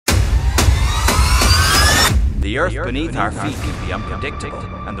The earth beneath our feet can be unpredictable,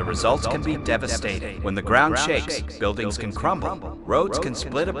 and the results can be devastating. When the ground shakes, buildings can crumble, roads can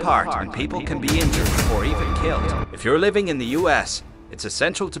split apart, and people can be injured or even killed. If you're living in the US, it's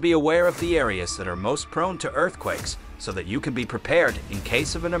essential to be aware of the areas that are most prone to earthquakes so that you can be prepared in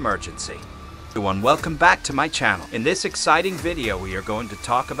case of an emergency. Everyone, welcome back to my channel. In this exciting video, we are going to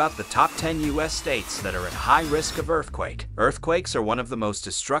talk about the top 10 US states that are at high risk of earthquake. Earthquakes are one of the most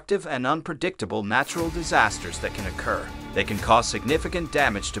destructive and unpredictable natural disasters that can occur. They can cause significant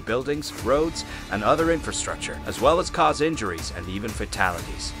damage to buildings, roads, and other infrastructure, as well as cause injuries and even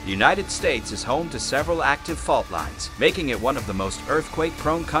fatalities. The United States is home to several active fault lines, making it one of the most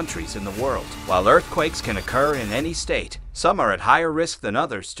earthquake-prone countries in the world. While earthquakes can occur in any state, some are at higher risk than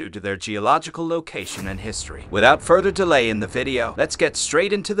others due to their geological location and history. Without further delay in the video, let's get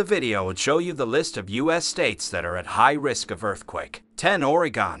straight into the video and show you the list of US states that are at high risk of earthquake. 10.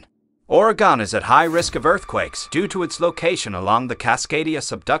 Oregon. Oregon is at high risk of earthquakes due to its location along the Cascadia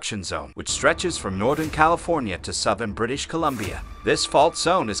subduction zone, which stretches from northern California to southern British Columbia. This fault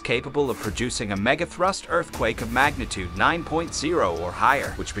zone is capable of producing a megathrust earthquake of magnitude 9.0 or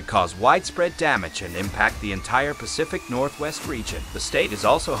higher, which would cause widespread damage and impact the entire Pacific Northwest region. The state is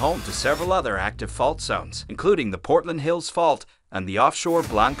also home to several other active fault zones, including the Portland Hills Fault and the offshore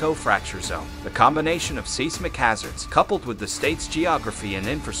Blanco Fracture Zone. The combination of seismic hazards, coupled with the state's geography and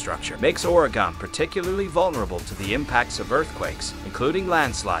infrastructure, makes Oregon particularly vulnerable to the impacts of earthquakes, including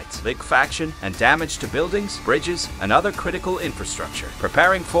landslides, liquefaction, and damage to buildings, bridges, and other critical infrastructure.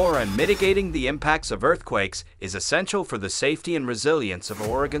 Preparing for and mitigating the impacts of earthquakes is essential for the safety and resilience of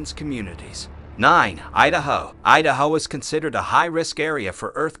Oregon's communities. 9. Idaho. Idaho is considered a high-risk area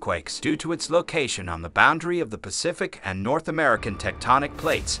for earthquakes due to its location on the boundary of the Pacific and North American tectonic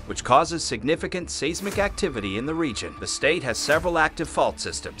plates, which causes significant seismic activity in the region. The state has several active fault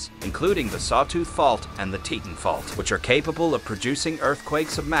systems, including the Sawtooth Fault and the Teton Fault, which are capable of producing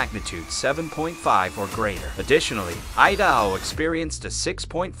earthquakes of magnitude 7.5 or greater. Additionally, Idaho experienced a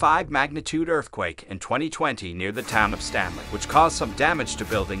 6.5 magnitude earthquake in 2020 near the town of Stanley, which caused some damage to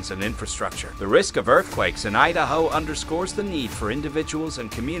buildings and infrastructure. The risk of earthquakes in Idaho underscores the need for individuals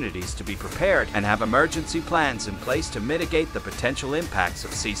and communities to be prepared and have emergency plans in place to mitigate the potential impacts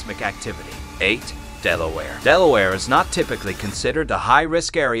of seismic activity. 8. Delaware. Delaware is not typically considered a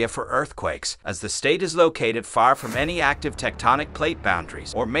high-risk area for earthquakes, as the state is located far from any active tectonic plate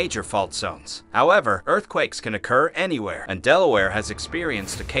boundaries or major fault zones. However, earthquakes can occur anywhere, and Delaware has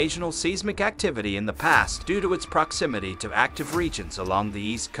experienced occasional seismic activity in the past due to its proximity to active regions along the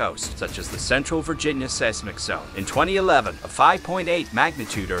East Coast, such as the Central Virginia Seismic Zone. In 2011, a 5.8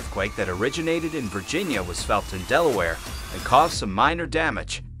 magnitude earthquake that originated in Virginia was felt in Delaware and caused some minor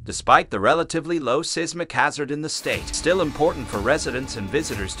damage. Despite the relatively low seismic hazard in the state, it's still important for residents and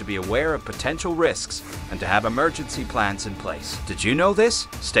visitors to be aware of potential risks and to have emergency plans in place. Did you know this?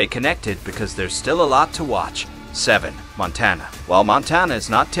 Stay connected because there's still a lot to watch. 7. Montana. While Montana is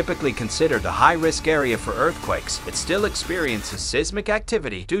not typically considered a high-risk area for earthquakes, it still experiences seismic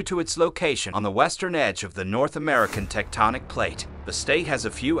activity due to its location on the western edge of the North American tectonic plate. The state has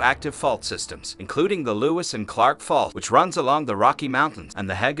a few active fault systems, including the Lewis and Clark Fault, which runs along the Rocky Mountains, and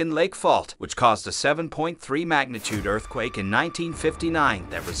the Hagen Lake Fault, which caused a 7.3 magnitude earthquake in 1959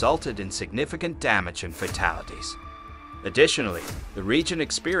 that resulted in significant damage and fatalities. Additionally, the region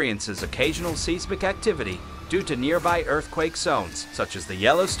experiences occasional seismic activity due to nearby earthquake zones, such as the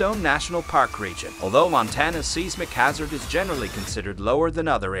Yellowstone National Park region. Although Montana's seismic hazard is generally considered lower than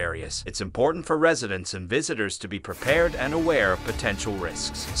other areas, it's important for residents and visitors to be prepared and aware of potential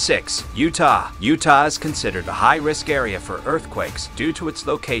risks. 6. Utah. Utah is considered a high-risk area for earthquakes due to its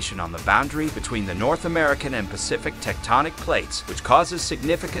location on the boundary between the North American and Pacific tectonic plates, which causes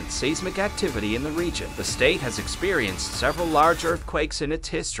significant seismic activity in the region. The state has experienced several large earthquakes in its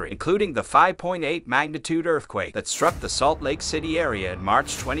history, including the 5.8 magnitude earthquake that struck the Salt Lake City area in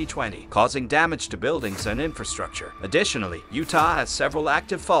March 2020, causing damage to buildings and infrastructure. Additionally, Utah has several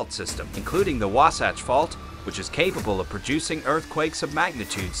active fault systems, including the Wasatch Fault, which is capable of producing earthquakes of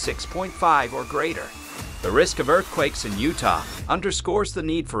magnitude 6.5 or greater. The risk of earthquakes in Utah underscores the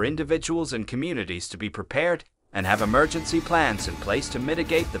need for individuals and communities to be prepared and have emergency plans in place to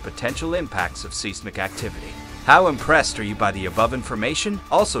mitigate the potential impacts of seismic activity. How impressed are you by the above information?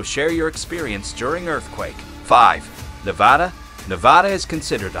 Also share your experience during earthquake. 5. Nevada. Nevada is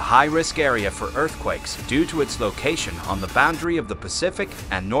considered a high-risk area for earthquakes due to its location on the boundary of the Pacific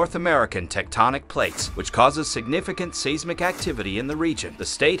and North American tectonic plates, which causes significant seismic activity in the region. The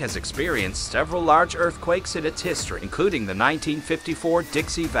state has experienced several large earthquakes in its history, including the 1954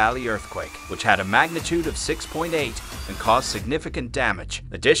 Dixie Valley earthquake, which had a magnitude of 6.8 and caused significant damage.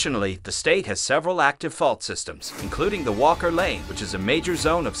 Additionally, the state has several active fault systems, including the Walker Lane, which is a major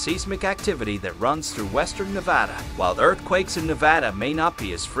zone of seismic activity that runs through western Nevada. While earthquakes in Nevada may not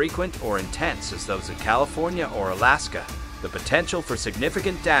be as frequent or intense as those in California or Alaska, the potential for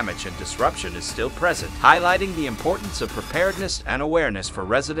significant damage and disruption is still present, highlighting the importance of preparedness and awareness for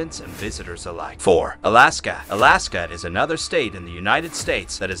residents and visitors alike. 4. Alaska. Alaska is another state in the United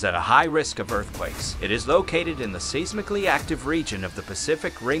States that is at a high risk of earthquakes. It is located in the seismically active region of the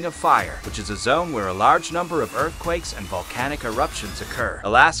Pacific Ring of Fire, which is a zone where a large number of earthquakes and volcanic eruptions occur.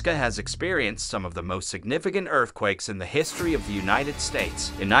 Alaska has experienced some of the most significant earthquakes in the history of the United States.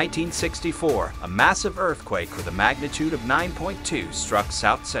 In 1964, a massive earthquake with a magnitude of 9.2 struck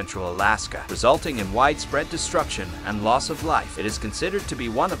south-central Alaska, resulting in widespread destruction and loss of life. It is considered to be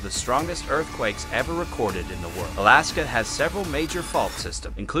one of the strongest earthquakes ever recorded in the world. Alaska has several major fault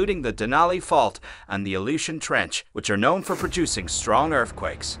systems, including the Denali Fault and the Aleutian Trench, which are known for producing strong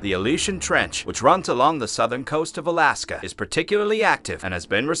earthquakes. The Aleutian Trench, which runs along the southern coast of Alaska, is particularly active and has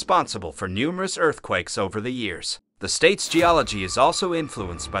been responsible for numerous earthquakes over the years. The state's geology is also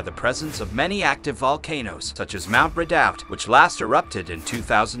influenced by the presence of many active volcanoes, such as Mount Redoubt, which last erupted in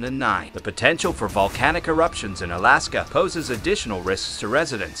 2009. The potential for volcanic eruptions in Alaska poses additional risks to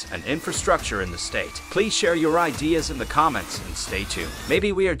residents and infrastructure in the state. Please share your ideas in the comments and stay tuned.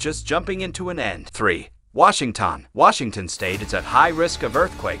 Maybe we are just jumping into an end. 3. Washington. Washington State is at high risk of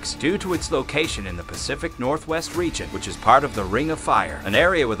earthquakes due to its location in the Pacific Northwest region, which is part of the Ring of Fire, an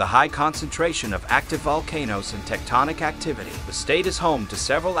area with a high concentration of active volcanoes and tectonic activity. The state is home to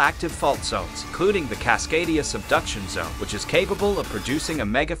several active fault zones, including the Cascadia Subduction Zone, which is capable of producing a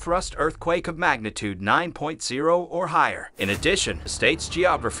megathrust earthquake of magnitude 9.0 or higher. In addition, the state's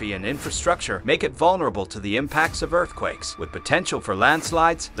geography and infrastructure make it vulnerable to the impacts of earthquakes, with potential for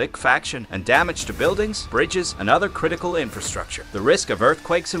landslides, liquefaction, and damage to buildings, bridges, and other critical infrastructure. The risk of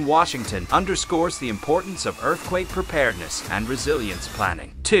earthquakes in Washington underscores the importance of earthquake preparedness and resilience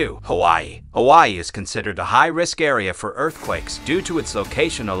planning. 2. Hawaii. Hawaii is considered a high-risk area for earthquakes due to its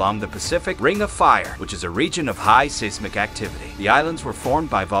location along the Pacific Ring of Fire, which is a region of high seismic activity. The islands were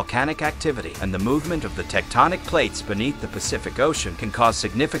formed by volcanic activity, and the movement of the tectonic plates beneath the Pacific Ocean can cause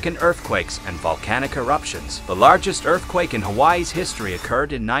significant earthquakes and volcanic eruptions. The largest earthquake in Hawaii's history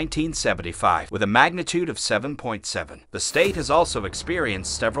occurred in 1975, with a magnitude of 7.7. The state has also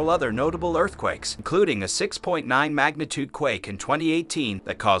experienced several other notable earthquakes, including a 6.9 magnitude quake in 2018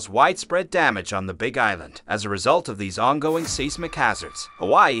 that caused widespread damage on the Big Island. As a result of these ongoing seismic hazards,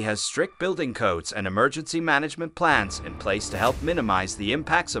 Hawaii has strict building codes and emergency management plans in place to help minimize the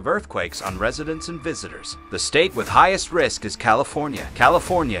impacts of earthquakes on residents and visitors. The state with highest risk is California.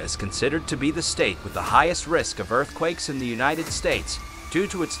 California is considered to be the state with the highest risk of earthquakes in the United States, due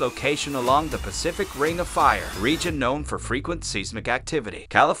to its location along the Pacific Ring of Fire, a region known for frequent seismic activity.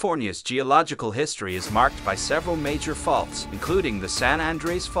 California's geological history is marked by several major faults, including the San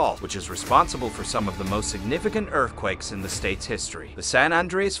Andreas Fault, which is responsible for some of the most significant earthquakes in the state's history. The San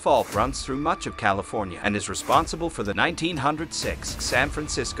Andreas Fault runs through much of California and is responsible for the 1906 San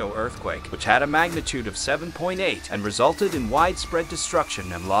Francisco earthquake, which had a magnitude of 7.8 and resulted in widespread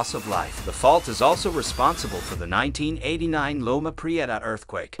destruction and loss of life. The fault is also responsible for the 1989 Loma Prieta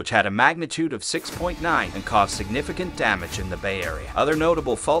earthquake, which had a magnitude of 6.9 and caused significant damage in the Bay Area. Other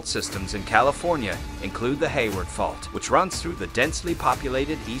notable fault systems in California include the Hayward Fault, which runs through the densely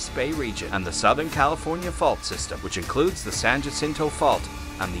populated East Bay region, and the Southern California Fault System, which includes the San Jacinto Fault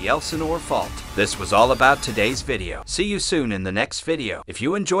and the Elsinore Fault. This was all about today's video. See you soon in the next video. If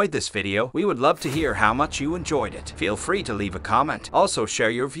you enjoyed this video, we would love to hear how much you enjoyed it. Feel free to leave a comment. Also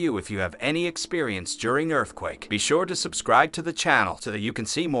share your view if you have any experience during earthquake. Be sure to subscribe to the channel so that you can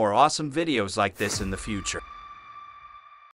see more awesome videos like this in the future.